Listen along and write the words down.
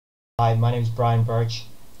Hi, my name is Brian Birch.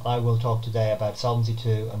 I will talk today about Solvency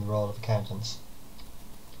II and the role of accountants.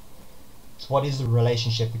 So what is the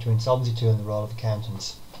relationship between Solvency II and the role of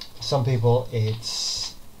accountants? For some people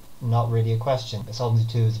it's not really a question.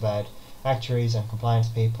 Solvency II is about actuaries and compliance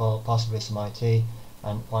people, possibly some IT,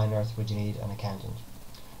 and why on earth would you need an accountant?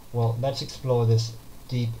 Well, let's explore this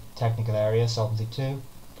deep technical area, Solvency II.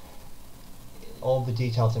 All the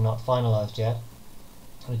details are not finalised yet,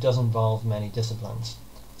 and it does involve many disciplines.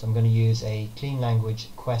 So I'm going to use a clean language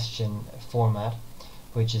question format,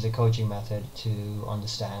 which is a coaching method to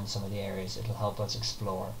understand some of the areas it will help us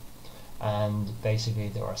explore. And basically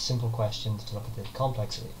there are simple questions to look at the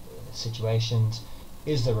complex situations.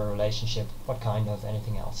 Is there a relationship? What kind of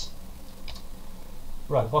anything else?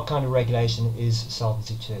 Right, what kind of regulation is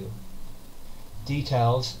Solvency II?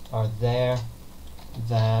 Details are there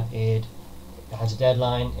that it has a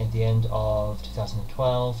deadline at the end of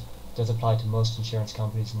 2012. Does apply to most insurance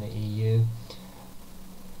companies in the EU,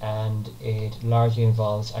 and it largely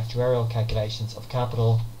involves actuarial calculations of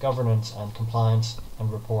capital, governance and compliance and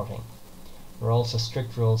reporting. There are also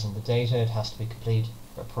strict rules on the data. It has to be complete,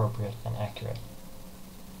 appropriate and accurate.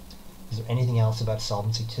 Is there anything else about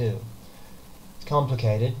Solvency II? It's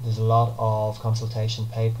complicated. There's a lot of consultation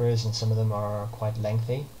papers and some of them are quite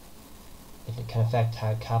lengthy. It can affect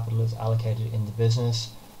how capital is allocated in the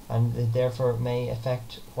business, and it therefore may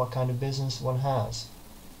affect what kind of business one has.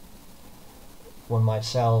 One might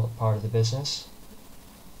sell part of the business.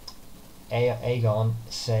 Aegon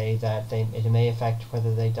say that it may affect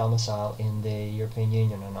whether they domicile in the European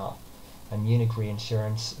Union or not, and Munich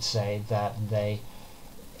Reinsurance say that they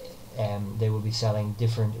will be selling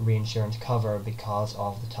different reinsurance cover because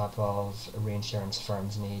of the type of reinsurance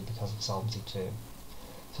firms need because of Solvency II.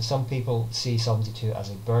 So some people see Solvency II as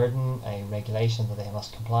a burden, a regulation that they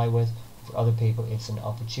must comply with. For other people it's an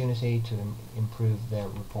opportunity to improve their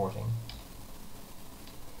reporting.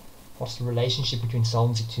 What's the relationship between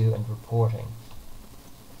Solvency II and reporting?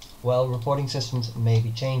 Well, reporting systems may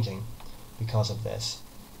be changing because of this.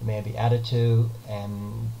 They may be added to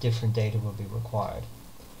and different data will be required.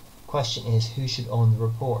 The question is, who should own the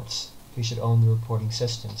reports? Who should own the reporting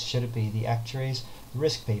systems? Should it be the actuaries, the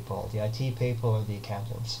risk people, the IT people or the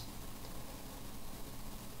accountants?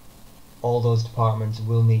 All those departments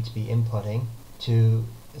will need to be inputting to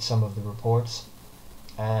some of the reports,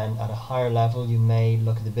 and at a higher level you may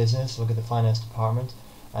look at the business, look at the finance department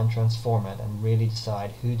and transform it and really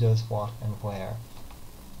decide who does what and where.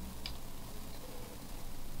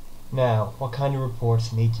 Now, what kind of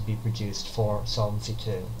reports need to be produced for Solvency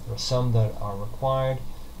II? There are some that are required: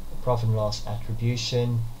 profit and loss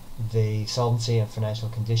attribution, the solvency and financial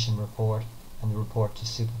condition report, and the report to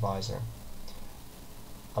supervisor.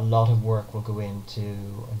 A lot of work will go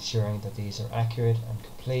into ensuring that these are accurate and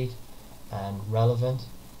complete and relevant,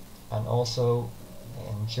 and also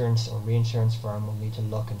an insurance or reinsurance firm will need to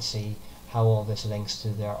look and see how all this links to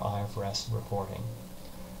their IFRS reporting.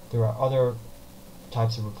 There are other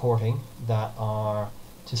types of reporting that are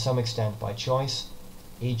to some extent by choice.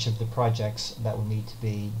 Each of the projects that will need to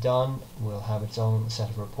be done will have its own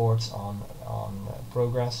set of reports on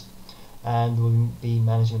progress, and there will be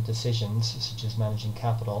management decisions such as managing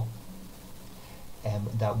capital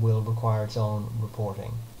that will require its own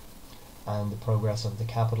reporting, and the progress of the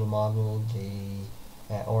capital model, the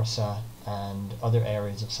ORSA and other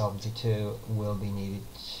areas of Solvency II will be needed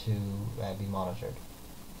to be monitored.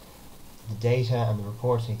 The data and the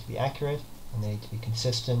reports need to be accurate and they need to be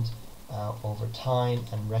consistent over time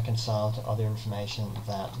and reconcile to other information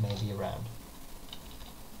that may be around.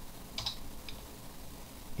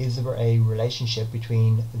 Is there a relationship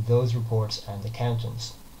between those reports and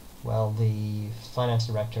accountants? Well, the finance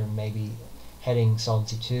director may be heading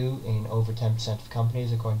Solvency II in over 10% of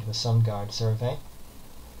companies according to a SunGard survey.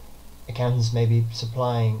 Accountants may be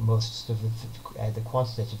supplying most of the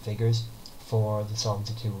quantitative figures for the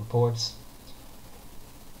Solvency II reports.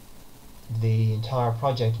 The entire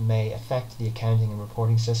project may affect the accounting and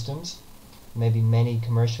reporting systems. There may be many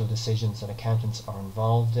commercial decisions that accountants are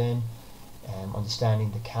involved in,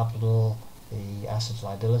 understanding the capital, the assets,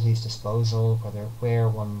 liabilities, disposal, where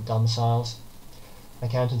one domiciles.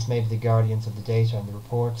 Accountants may be the guardians of the data and the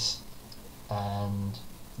reports and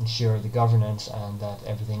ensure the governance and that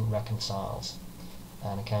everything reconciles.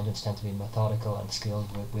 And accountants tend to be methodical and skilled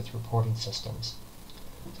with reporting systems.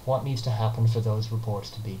 What needs to happen for those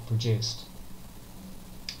reports to be produced?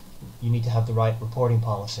 You need to have the right reporting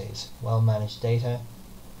policies, well-managed data,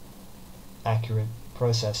 accurate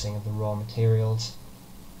processing of the raw materials,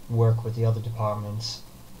 work with the other departments.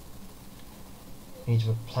 You need to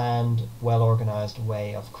have a planned, well-organized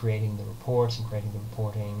way of creating the reports and creating the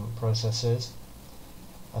reporting processes.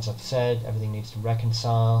 As I've said, everything needs to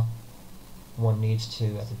reconcile. One needs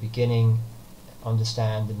to, at the beginning,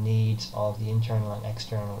 understand the needs of the internal and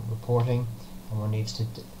external reporting, and one needs to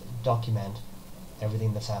document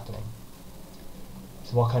everything that's happening.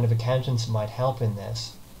 So what kind of accountants might help in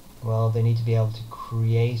this? Well, they need to be able to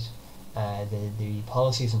create the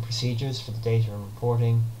policies and procedures for the data and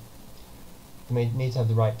reporting. They need to have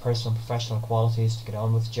the right personal and professional qualities to get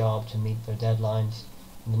on with the job, to meet their deadlines,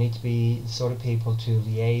 and they need to be the sort of people to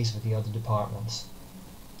liaise with the other departments.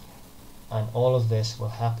 And all of this will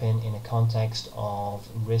happen in a context of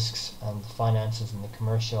risks and the finances and the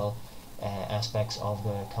commercial aspects of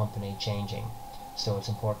the company changing. So it's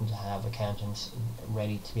important to have accountants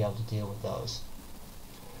ready to be able to deal with those.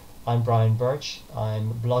 I'm Brian Birch.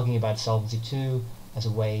 I'm blogging about Solvency 2 as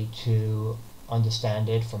a way to understand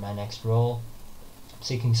it for my next role. I'm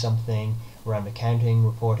seeking something around accounting,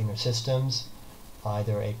 reporting or systems,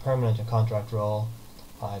 either a permanent or contract role.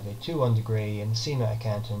 I have a 2-1 degree in SEMA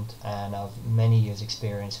accountant and I've many years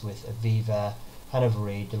experience with Aviva, Hanover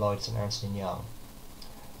Reed, Deloitte and Ernst & Young.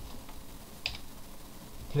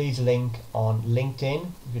 Please link on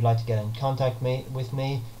LinkedIn if you'd like to get in contact with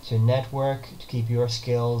me, to network, to keep your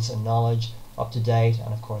skills and knowledge up to date,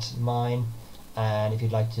 and of course mine. And if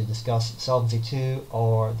you'd like to discuss Solvency 2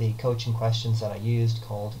 or the coaching questions that I used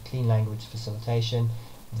called Clean Language Facilitation,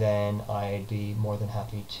 then I'd be more than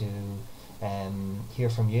happy to hear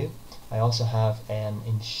from you. I also have an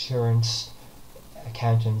insurance,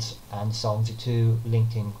 accountants and Solvency 2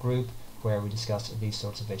 LinkedIn group where we discuss these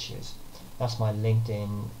sorts of issues. That's my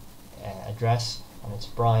LinkedIn address, and it's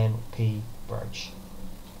Brian P. Birch.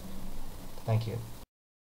 Thank you.